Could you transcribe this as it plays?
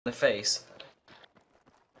the face.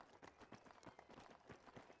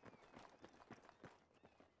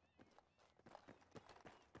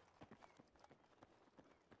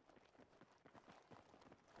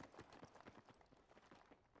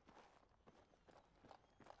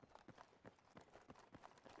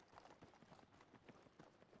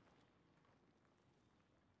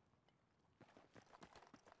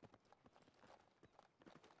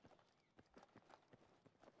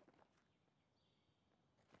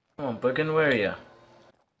 Come on, Buggin, where are you?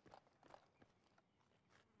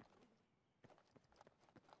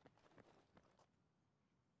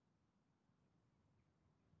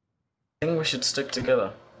 I think we should stick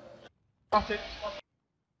together.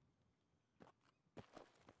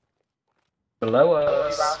 Below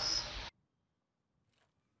us.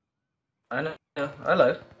 I know.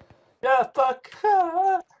 Hello. Yeah, fuck.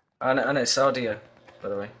 I know it's audio, by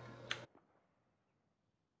the way.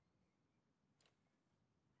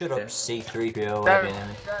 Shut up, Yeah. C3PO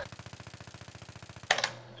again.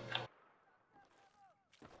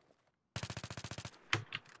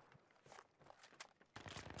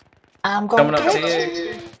 I'm going Coming up to get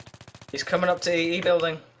you. He's coming up to E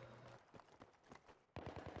building.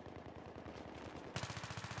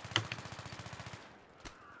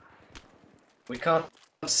 We can't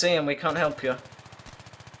see him, we can't help you.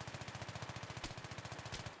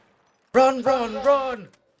 Run, run, run!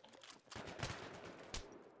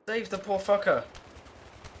 Save the poor fucker.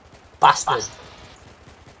 Bastard.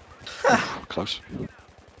 Close.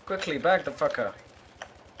 Quickly, bag the fucker.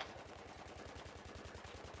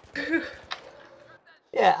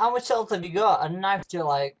 Yeah, how much health have you got? I knifed you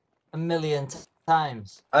like a million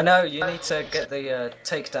times. I know, you need to get the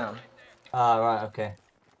takedown. Ah, right, okay.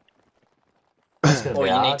 That's gonna Or be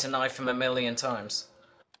you need hard. to knife him a million times.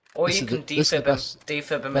 Or This you is can this is the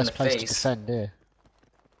defib him in the best place to face. defend here.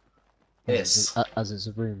 This. As it's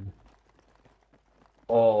a room.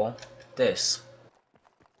 Or this.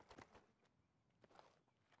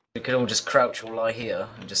 We could all just crouch or lie here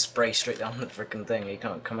and just spray straight down the frickin' thing. He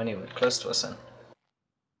can't come anywhere close to us then.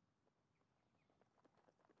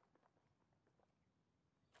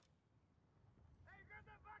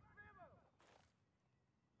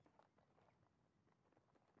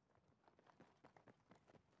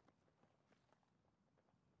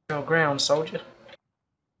 Go ground, soldier.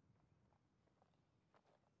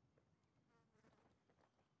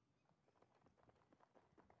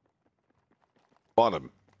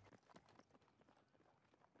 Bottom.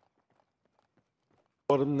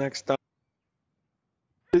 Bottom next time.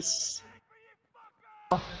 This.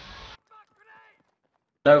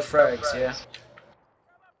 No frags, yeah.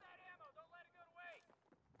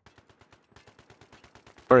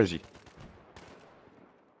 Where is he?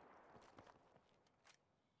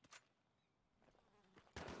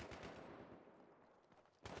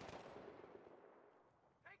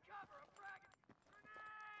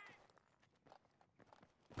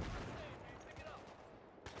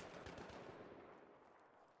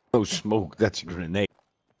 No smoke, that's a grenade.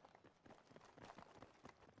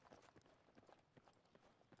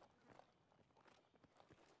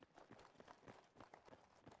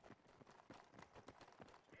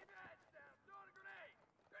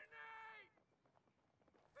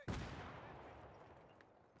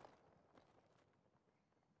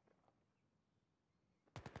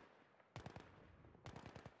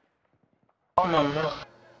 Come on, man.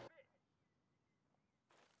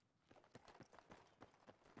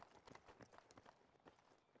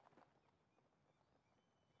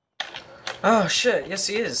 Oh shit, yes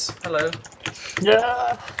he is. Hello.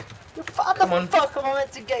 Yeah. How Come the on. fuck am I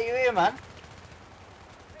meant to get you here, man?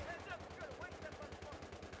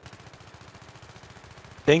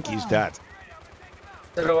 Think he's dead.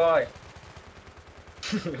 So do I.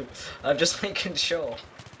 I'm just making sure.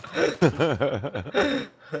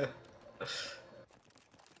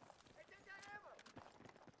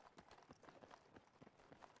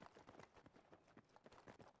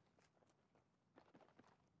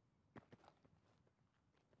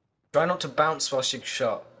 Try not to bounce whilst you're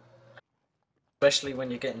shot. Especially when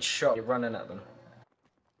you're getting shot, you're running at them.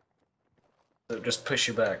 So just push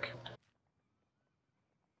you back.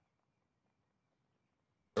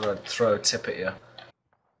 Or I'd throw a tip at you.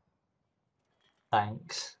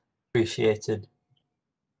 Thanks. Appreciated.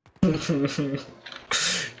 You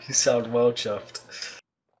sound well chuffed.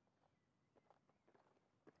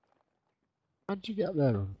 How'd you get up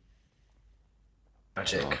there?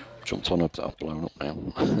 Magic. Oh, jumped on up, I've blown up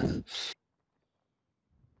now.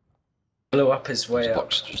 Blew up his way There's a up.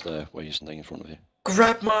 box just there where you're standing in front of you.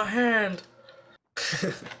 Grab my hand!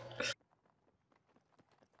 Have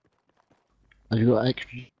you got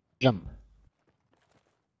extra jump?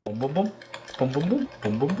 Boom, boom, boom. Boom, boom, boom.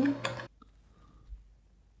 Boom, boom, boom.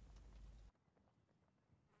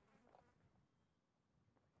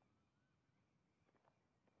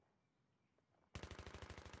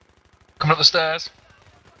 Coming up the stairs.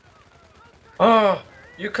 Oh,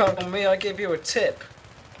 you can't call me, I give you a tip.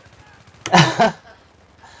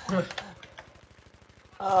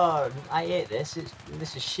 Oh, I hate this.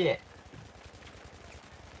 This is shit.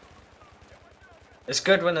 It's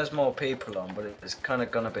good when there's more people on, but it's kind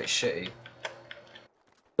of gone a bit shitty.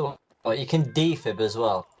 Oh, you can defib as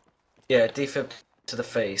well. Yeah, defib to the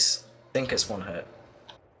face. Think it's one hit.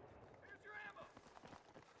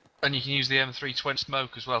 And you can use the M320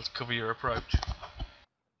 smoke as well to cover your approach.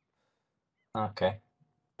 Okay.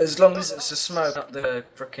 As long as it's a smoke, not the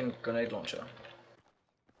frickin' grenade launcher.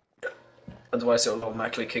 Otherwise it'll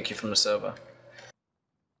automatically kick you from the server.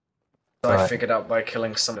 So I Right. figured out by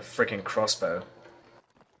killing some of the frickin' crossbow.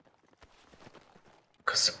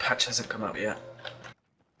 Because the patch hasn't come up yet.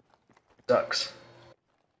 Sucks.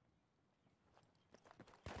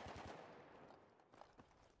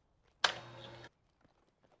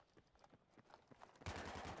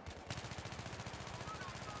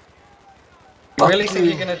 You really think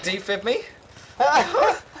you're gonna defib me?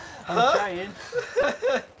 I'm trying.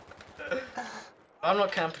 I'm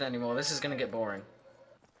not camping anymore, this is gonna get boring.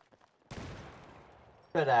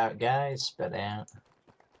 Spread out, guys. Spread out.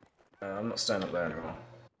 I'm not staying up there anymore.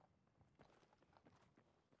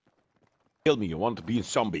 Kill me, you want to be a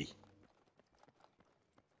zombie.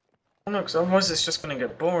 Oh no, because otherwise it's just gonna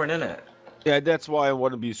get boring, innit? Yeah, that's why I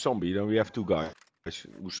want to be a zombie. Then we have two guys.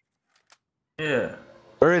 Yeah.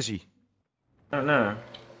 Where is he? I don't know.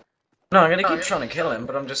 No, I'm gonna keep trying to kill him,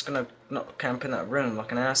 but I'm just gonna not camp in that room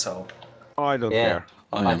like an asshole. Oh, I don't Yeah. care.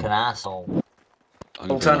 Like an asshole.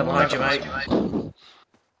 I'll turn up behind you, mate.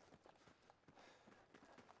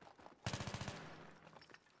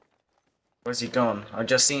 Where's he gone? I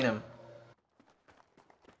just seen him.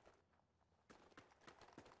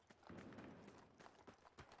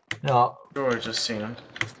 No, Sure, I just seen him.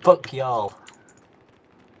 fuck y'all.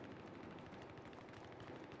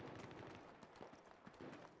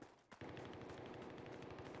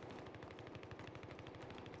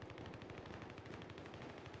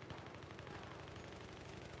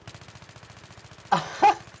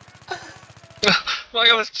 My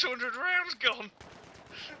god, there's 200 rounds gone!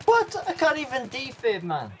 What? I can't even defib,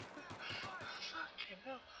 man. Fucking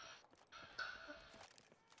hell.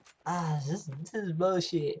 Ah, this is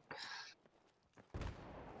bullshit.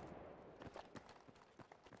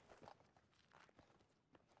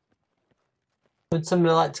 Would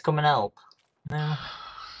somebody like to come and help? No.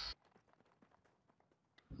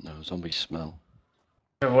 No, zombie smell.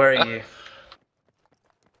 Where are you?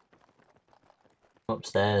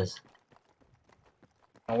 Upstairs.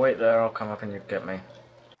 I'll wait there, I'll come up and you get me.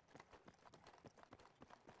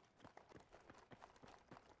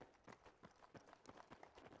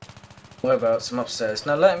 Whereabouts? I'm upstairs.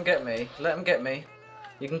 No, let him get me. Let him get me.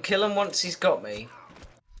 You can kill him once he's got me.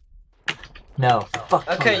 No, fuck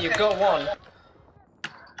Okay, you. you've got one.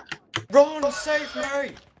 Run, save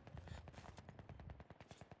me!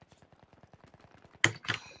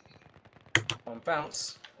 On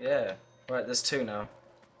bounce. Yeah. Right, there's two now.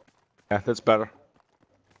 Yeah, that's better.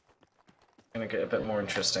 Gonna get a bit more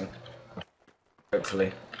interesting.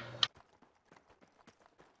 Hopefully.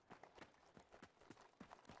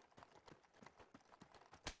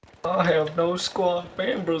 I have no squad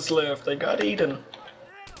members left. They got eaten.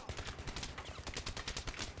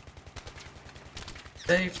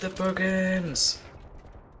 Save the boogans.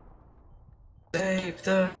 Save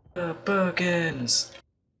the boogans.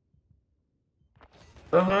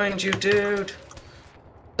 Behind you, dude.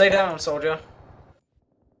 Stay down, soldier.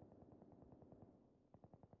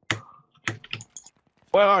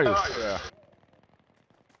 Where are you? Yeah.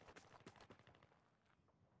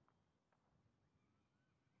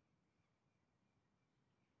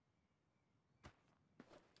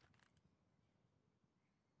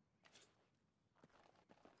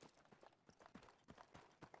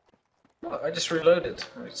 What? I just reloaded.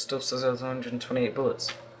 It still says there's 128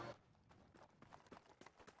 bullets.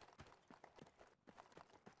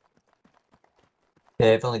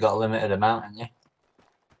 Yeah, you've only got a limited amount, haven't you?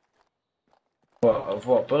 What? Of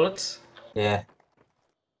what? Bullets? Yeah.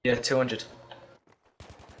 Yeah, 200.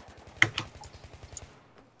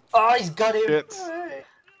 Oh, he's got him! Shit.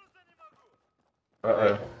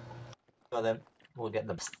 Uh-oh. Got him. We'll get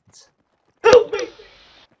the bastards. Help me!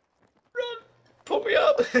 Run! Pull me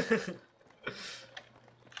up!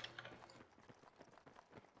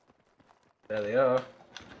 There they are.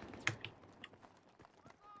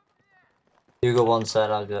 You go one side,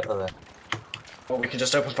 I'll go other. Or we can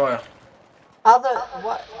just open fire.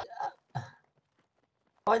 What?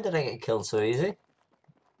 Why did I get killed so easy?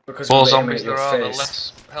 Because More we're aiming zombies at your there are, the face.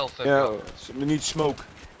 less health they've Yeah, got. we need smoke.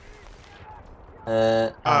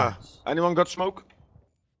 Ah, Anyone got smoke?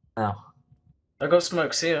 no. I got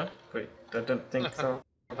smokes here, but I don't think so.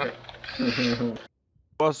 Okay.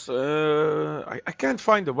 I can't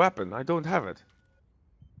find the weapon. I don't have it.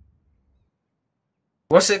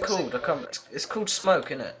 What's it called? I can't. It's called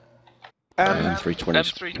smoke, isn't it? M320.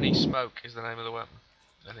 M3 smoke is the name of the weapon,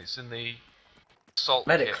 and it's in the assault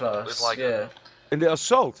Medic kit class. with like yeah. In the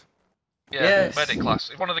assault. Yes. medic class.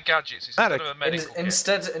 One of the gadgets. It's Medic. kind of a medical kit.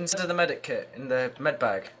 Instead of the medic kit in the med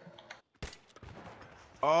bag.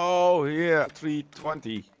 Oh yeah,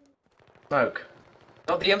 320. Smoke.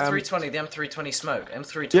 Not the M320. The M320 smoke.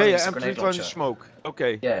 M320 Yeah, is a yeah, grenade M320 launcher. smoke.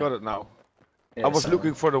 Okay, Yeah. got it now. Yeah, I was so-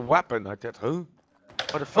 looking for the weapon. I thought, huh?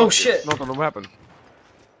 What the fuck? Oh, It's shit. not on the weapon.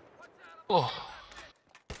 Oh,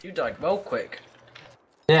 You died well quick.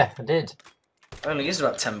 Yeah, I did. I only used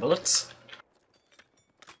about 10 bullets.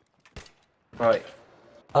 Right.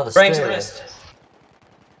 Oh, the Range steering. missed.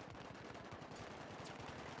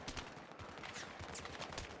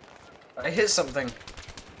 I hit something.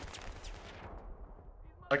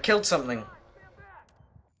 I killed something.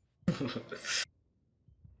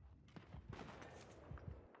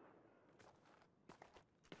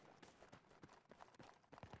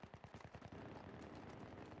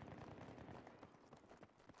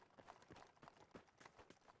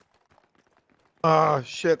 Ah,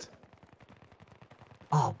 shit.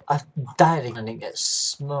 Oh, I died again and didn't get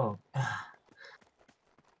smoked.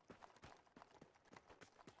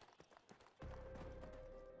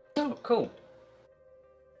 Oh, cool.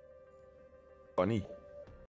 Funny.